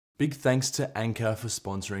Big thanks to Anker for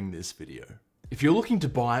sponsoring this video. If you're looking to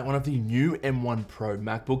buy one of the new M1 Pro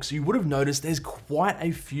MacBooks, you would have noticed there's quite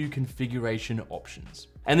a few configuration options.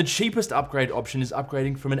 And the cheapest upgrade option is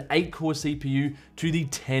upgrading from an 8-core CPU to the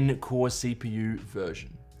 10-core CPU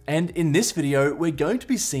version. And in this video, we're going to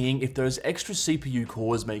be seeing if those extra CPU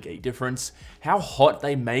cores make a difference, how hot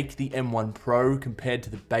they make the M1 Pro compared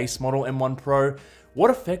to the base model M1 Pro,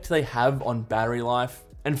 what effect they have on battery life,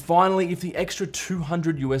 and finally, if the extra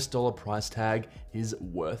 $200 price tag is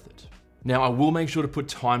worth it. Now, I will make sure to put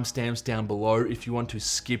timestamps down below if you want to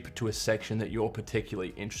skip to a section that you're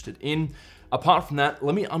particularly interested in. Apart from that,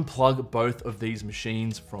 let me unplug both of these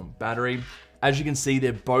machines from battery. As you can see,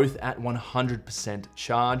 they're both at 100%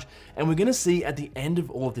 charge, and we're gonna see at the end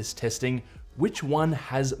of all of this testing, which one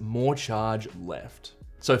has more charge left.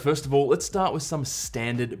 So first of all, let's start with some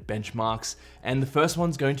standard benchmarks, and the first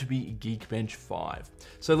one's going to be Geekbench 5.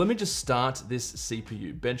 So let me just start this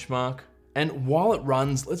CPU benchmark. And while it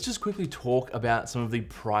runs, let's just quickly talk about some of the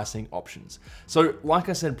pricing options. So like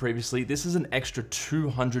I said previously, this is an extra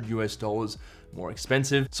 $200 more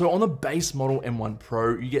expensive. So on the base model M1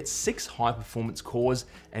 Pro, you get 6 high performance cores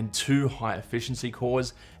and 2 high efficiency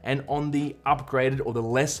cores. And on the upgraded or the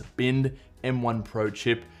less binned M1 Pro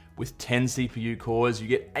chip with 10 CPU cores, you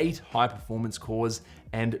get 8 high performance cores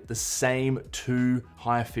and the same 2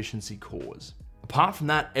 high efficiency cores. Apart from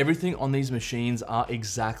that, everything on these machines are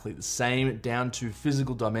exactly the same, down to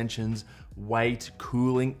physical dimensions, weight,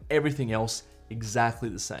 cooling, everything else exactly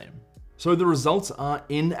the same. So the results are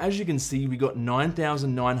in, as you can see, we got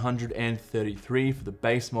 9,933 for the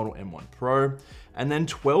base model M1 Pro, and then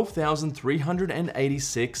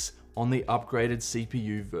 12,386 on the upgraded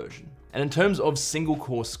CPU version. And in terms of single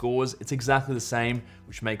core scores, it's exactly the same,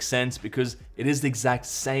 which makes sense because it is the exact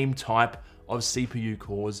same type of CPU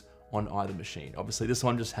cores on either machine. Obviously, this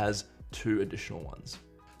one just has 2 additional ones.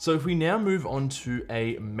 So if we now move on to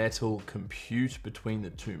a metal compute between the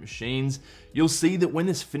 2 machines, you'll see that when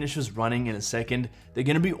this finishes running in a second, they're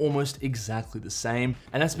gonna be almost exactly the same.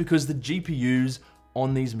 And that's because the GPUs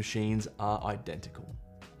on these machines are identical.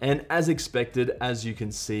 And as expected, as you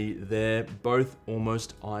can see, they're both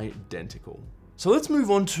almost identical. So let's move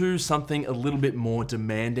on to something a little bit more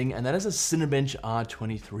demanding, and that is a Cinebench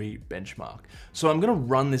R23 Benchmark. So I'm gonna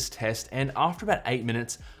run this test, and after about 8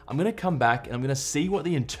 minutes, I'm gonna come back and I'm gonna see what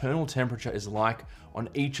the internal temperature is like on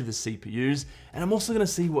each of the CPUs, and I'm also gonna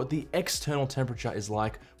see what the external temperature is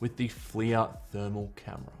like with the FLIR thermal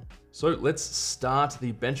camera. So let's start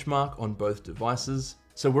the benchmark on both devices.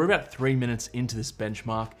 So we're about 3 minutes into this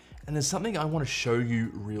benchmark, and there's something I wanna show you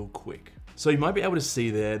real quick. So you might be able to see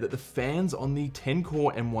there that the fans on the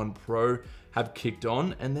 10-core M1 Pro have kicked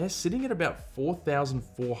on, and they're sitting at about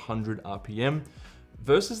 4,400 RPM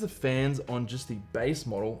versus the fans on just the base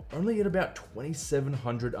model only at about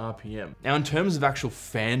 2,700 RPM. Now, in terms of actual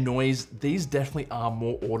fan noise, these definitely are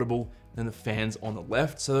more audible than the fans on the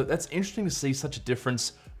left. So that's interesting to see such a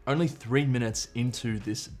difference only 3 minutes into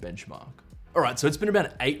this benchmark. All right, so it's been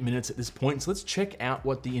about 8 minutes at this point, so let's check out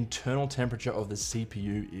what the internal temperature of the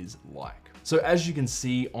CPU is like. So as you can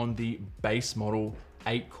see on the base model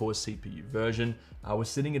 8-core CPU version, we're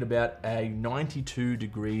sitting at about a 92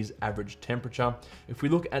 degrees average temperature. If we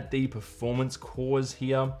look at the performance cores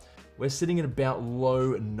here, we're sitting at about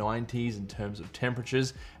low 90s in terms of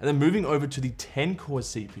temperatures. And then moving over to the 10-core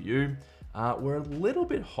CPU, we're a little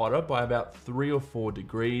bit hotter by about 3 or 4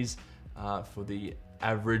 degrees for the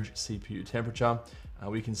average CPU temperature.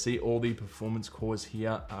 We can see all the performance cores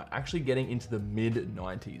here are actually getting into the mid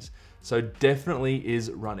 90s. So definitely is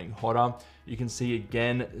running hotter. You can see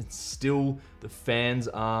again, it's still, the fans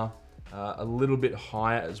are a little bit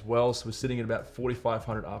higher as well. So we're sitting at about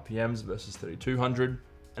 4,500 RPMs versus 3,200.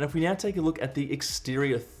 And if we now take a look at the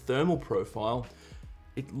exterior thermal profile,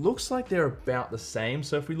 it looks like they're about the same.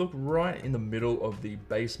 So if we look right in the middle of the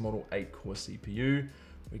base model 8-core CPU,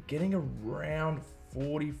 we're getting around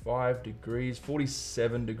 45 degrees,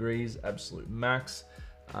 47 degrees, absolute max.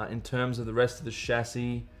 In terms of the rest of the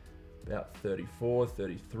chassis, about 34,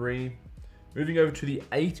 33. Moving over to the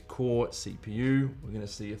 8-core CPU, we're gonna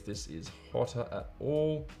see if this is hotter at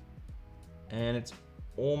all. And it's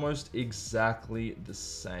almost exactly the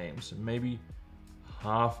same. So maybe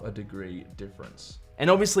half a degree difference. And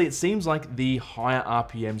obviously it seems like the higher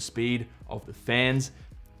RPM speed of the fans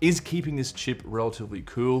is keeping this chip relatively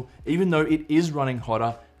cool, even though it is running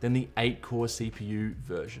hotter than the 8-core CPU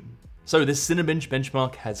version. So the Cinebench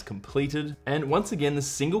benchmark has completed, and once again, the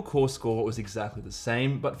single core score was exactly the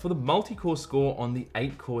same, but for the multi-core score on the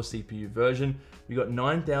 8-core CPU version, we got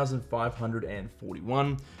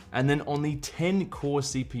 9,541, and then on the 10-core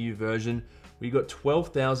CPU version, we got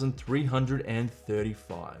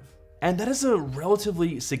 12,335. And that is a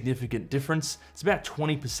relatively significant difference. It's about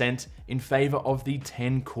 20% in favor of the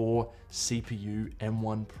 10-core CPU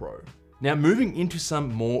M1 Pro. Now moving into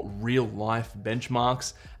some more real-life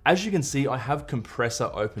benchmarks, as you can see, I have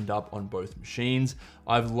Compressor opened up on both machines.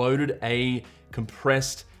 I've loaded a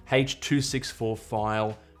compressed H.264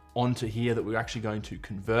 file onto here that we're actually going to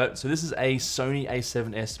convert. So this is a Sony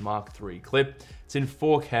a7S Mark III clip. It's in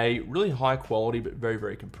 4K, really high quality, but very,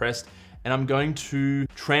 very compressed. And I'm going to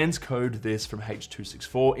transcode this from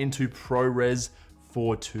H.264 into ProRes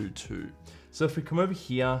 422. So if we come over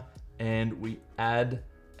here and we add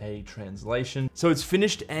a translation. So it's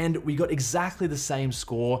finished and we got exactly the same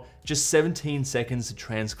score, just 17 seconds to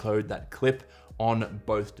transcode that clip on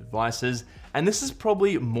both devices. And this is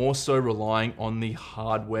probably more so relying on the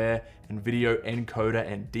hardware and video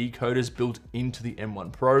encoder and decoders built into the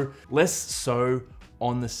M1 Pro, less so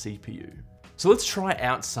on the CPU. So let's try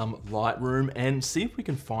out some Lightroom and see if we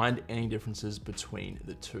can find any differences between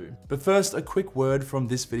the two. But first, a quick word from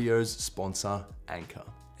this video's sponsor, Anker.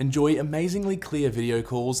 Enjoy amazingly clear video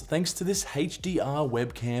calls thanks to this HDR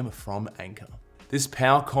webcam from Anker. This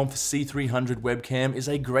PowerConf C300 webcam is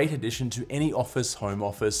a great addition to any office, home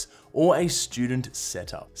office, or a student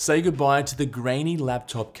setup. Say goodbye to the grainy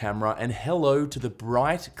laptop camera and hello to the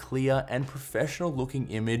bright, clear, and professional looking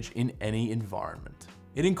image in any environment.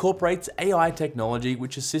 It incorporates AI technology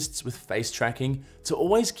which assists with face tracking to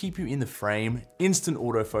always keep you in the frame, instant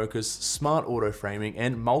autofocus, smart auto framing,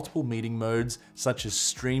 and multiple meeting modes such as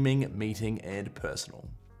streaming, meeting, and personal.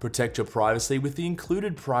 Protect your privacy with the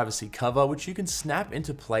included privacy cover which you can snap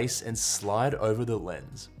into place and slide over the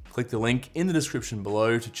lens. Click the link in the description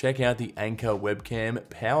below to check out the Anker webcam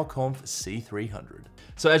PowerConf C300.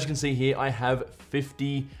 So as you can see here, I have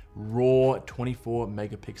 50 raw 24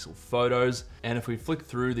 megapixel photos. And if we flick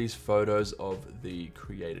through these photos of the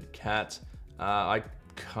created cat, I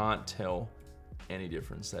can't tell any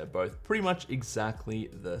difference. They're both pretty much exactly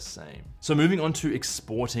the same. So moving on to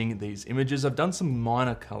exporting these images, I've done some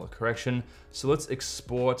minor color correction. So let's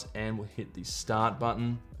export and we'll hit the start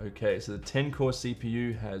button. Okay, so the 10-core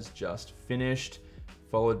CPU has just finished,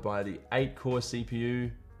 followed by the 8-core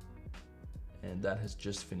CPU. And that has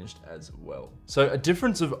just finished as well. So a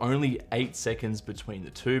difference of only 8 seconds between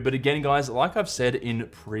the two. But again, guys, like I've said in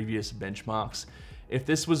previous benchmarks, if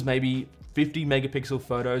this was maybe 50 megapixel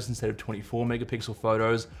photos instead of 24 megapixel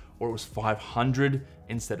photos, or it was 500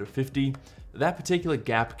 instead of 50, that particular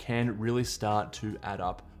gap can really start to add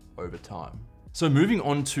up over time. So moving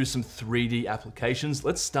on to some 3D applications,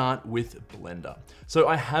 let's start with Blender. So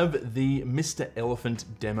I have the Mr. Elephant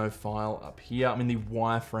demo file up here. I'm in the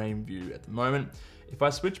wireframe view at the moment. If I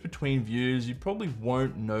switch between views, you probably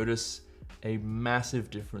won't notice a massive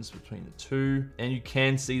difference between the two. And you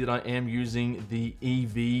can see that I am using the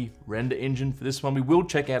EEVEE render engine for this one. We will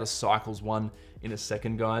check out a Cycles one in a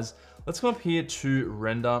second, guys. Let's come up here to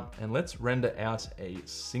render and let's render out a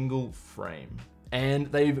single frame. And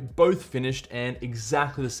they've both finished and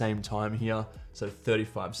exactly the same time here, so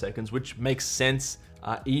 35 seconds, which makes sense.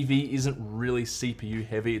 EEVEE isn't really CPU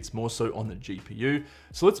heavy, it's more so on the GPU.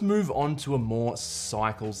 So let's move on to a more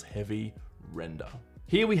Cycles heavy render.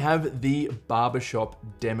 Here we have the barbershop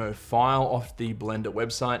demo file off the Blender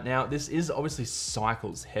website. Now this is obviously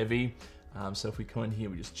Cycles heavy. So if we come in here,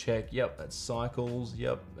 we just check, yep, that's Cycles,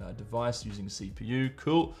 yep, device using CPU,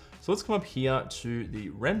 cool. So let's come up here to the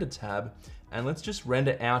render tab and let's just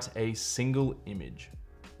render out a single image.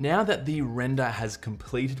 Now that the render has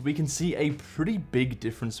completed, we can see a pretty big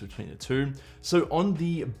difference between the two. So on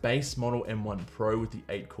the base model M1 Pro with the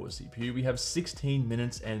 8-core CPU, we have 16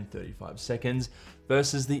 minutes and 35 seconds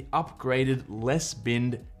versus the upgraded, less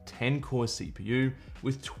binned 10-core CPU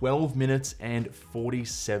with 12 minutes and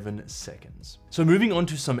 47 seconds. So moving on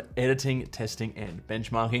to some editing, testing, and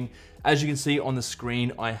benchmarking. As you can see on the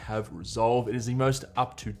screen, I have Resolve. It is the most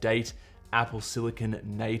up-to-date Apple Silicon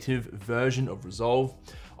native version of Resolve.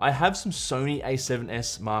 I have some Sony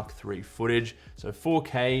a7S Mark III footage, so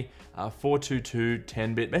 4K, 422,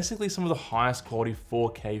 10-bit, basically some of the highest quality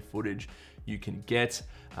 4K footage you can get.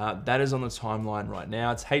 That is on the timeline right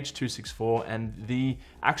now. It's H.264 and the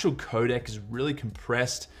actual codec is really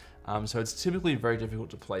compressed, so it's typically very difficult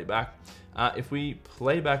to play back. If we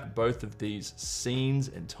play back both of these scenes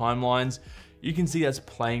and timelines, you can see that's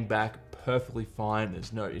playing back perfectly fine.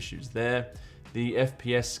 There's no issues there. The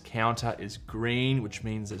FPS counter is green, which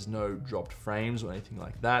means there's no dropped frames or anything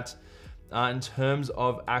like that. In terms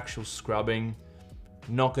of actual scrubbing,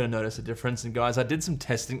 not going to notice a difference. And guys, I did some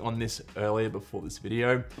testing on this earlier before this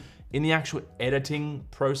video. In the actual editing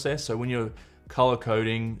process, so when you're color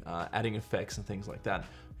coding, adding effects and things like that,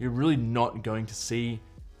 you're really not going to see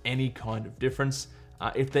any kind of difference.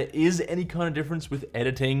 If there is any kind of difference with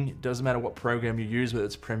editing, it doesn't matter what program you use, whether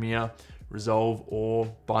it's Premiere, Resolve,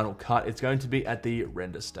 or Final Cut, it's going to be at the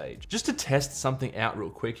render stage. Just to test something out real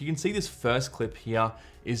quick, you can see this first clip here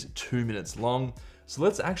is 2 minutes long. So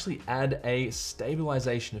let's actually add a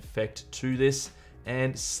stabilization effect to this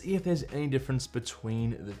and see if there's any difference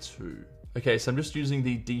between the two. Okay, so I'm just using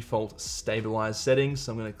the default stabilize settings.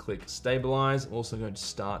 So I'm going to click stabilize. I'm also going to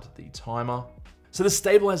start the timer. So the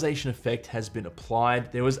stabilization effect has been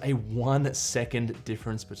applied. There was a 1 second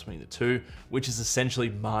difference between the two, which is essentially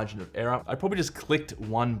margin of error. I probably just clicked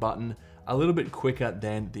one button a little bit quicker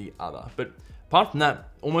than the other. But apart from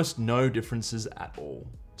that, almost no differences at all.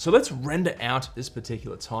 So let's render out this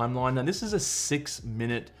particular timeline. Now this is a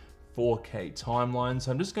 6-minute 4K timeline.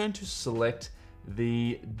 So I'm just going to select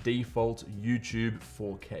the default YouTube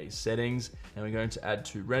 4K settings, and we're going to add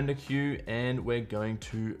to render queue, and we're going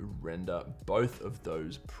to render both of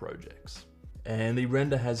those projects. And the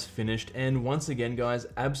render has finished, and once again guys,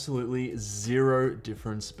 absolutely zero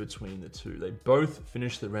difference between the two. They both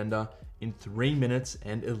finished the render in 3 minutes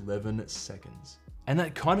and 11 seconds. And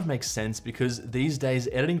that kind of makes sense because these days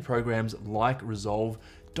editing programs like Resolve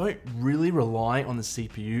don't really rely on the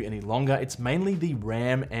CPU any longer. It's mainly the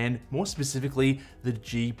RAM and more specifically the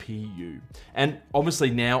GPU. And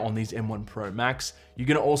obviously now on these M1 Pro Macs, you're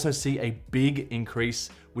gonna also see a big increase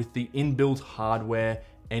with the inbuilt hardware,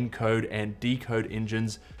 encode and decode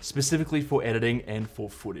engines, specifically for editing and for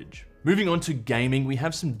footage. Moving on to gaming, we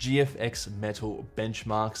have some GFX Metal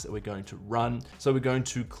benchmarks that we're going to run. So we're going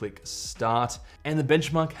to click start, and the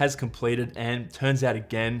benchmark has completed, and turns out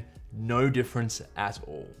again, no difference at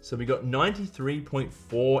all. So we got 93.4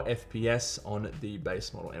 FPS on the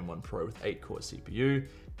base model M1 Pro with 8-core CPU,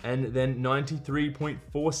 and then 93.47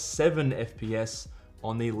 FPS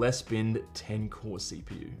on the less binned 10-core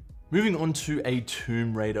CPU. Moving on to a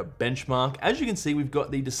Tomb Raider benchmark. As you can see, we've got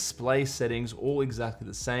the display settings all exactly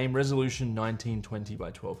the same. Resolution 1920 by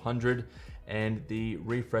 1200 and the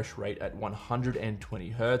refresh rate at 120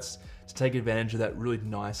 Hertz to take advantage of that really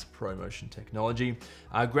nice ProMotion technology.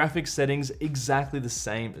 Graphics settings exactly the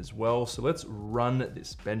same as well. So let's run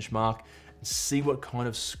this benchmark and see what kind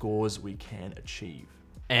of scores we can achieve.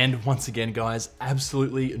 And once again, guys,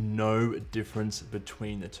 absolutely no difference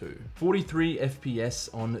between the two. 43 FPS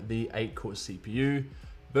on the 8-core CPU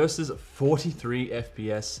versus 43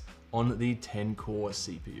 FPS on the 10-core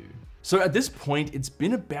CPU. So at this point, it's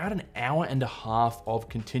been about an hour and a half of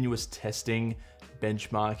continuous testing,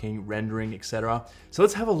 benchmarking, rendering, etc. So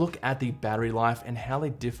let's have a look at the battery life and how they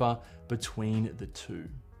differ between the two.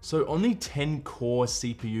 So on the 10-core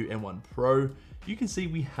CPU M1 Pro, you can see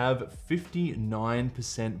we have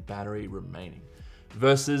 59% battery remaining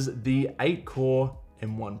versus the 8-core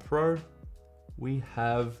M1 Pro, we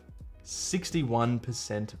have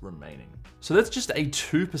 61% remaining. So that's just a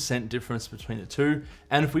 2% difference between the two.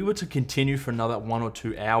 And if we were to continue for another 1 or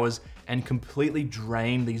 2 hours and completely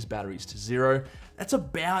drain these batteries to zero, that's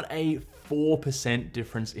about a 4%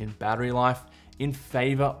 difference in battery life in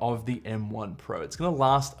favor of the M1 Pro. It's gonna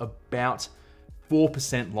last about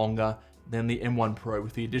 4% longer than the M1 Pro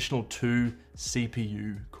with the additional 2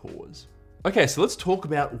 CPU cores. Okay, so let's talk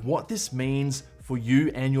about what this means for you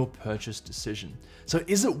and your purchase decision. So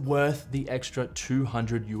is it worth the extra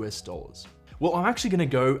 $200 US? Well, I'm actually gonna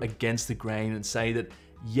go against the grain and say that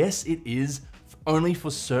yes, it is, only for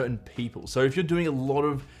certain people. So if you're doing a lot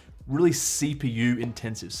of really CPU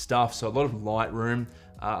intensive stuff, so a lot of Lightroom,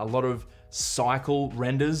 a lot of cycle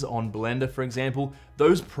renders on Blender, for example,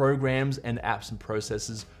 those programs and apps and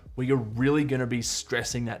processes where you're really gonna be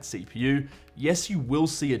stressing that CPU, yes, you will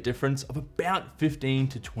see a difference of about 15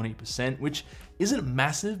 to 20%, which isn't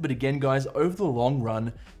massive, but again, guys, over the long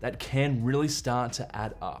run, that can really start to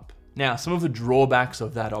add up. Now, some of the drawbacks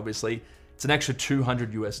of that, obviously, it's an extra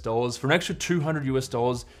 $200 US. For an extra $200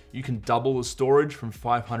 US, you can double the storage from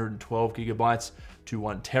 512 gigabytes to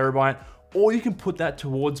 1 terabyte, or you can put that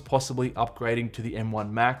towards possibly upgrading to the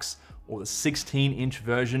M1 Max or the 16-inch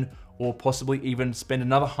version, or possibly even spend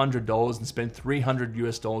another $100 and spend $300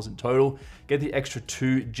 US in total, get the extra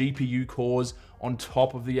 2 GPU cores on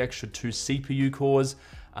top of the extra 2 CPU cores.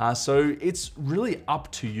 So it's really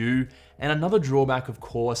up to you. And another drawback, of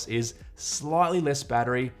course, is slightly less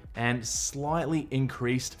battery and slightly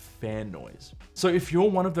increased fan noise. So if you're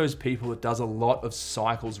one of those people that does a lot of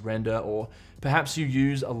cycles render, or perhaps you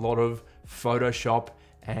use a lot of Photoshop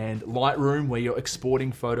and Lightroom where you're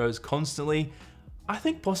exporting photos constantly, I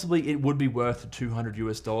think possibly it would be worth the $200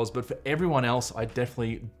 US, but for everyone else, I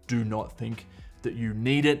definitely do not think that you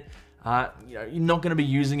need it. You're not going to be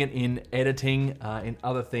using it in editing, in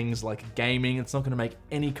other things like gaming. It's not going to make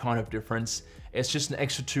any kind of difference. It's just an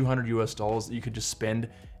extra $200 US that you could just spend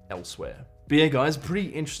elsewhere. But yeah, guys, pretty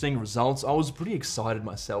interesting results. I was pretty excited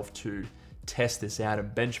myself to test this out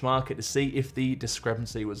and benchmark it to see if the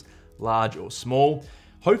discrepancy was large or small.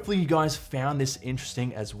 Hopefully you guys found this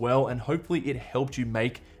interesting as well, and hopefully it helped you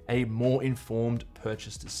make a more informed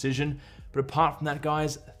purchase decision. But apart from that,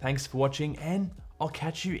 guys, thanks for watching, and I'll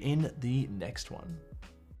catch you in the next one.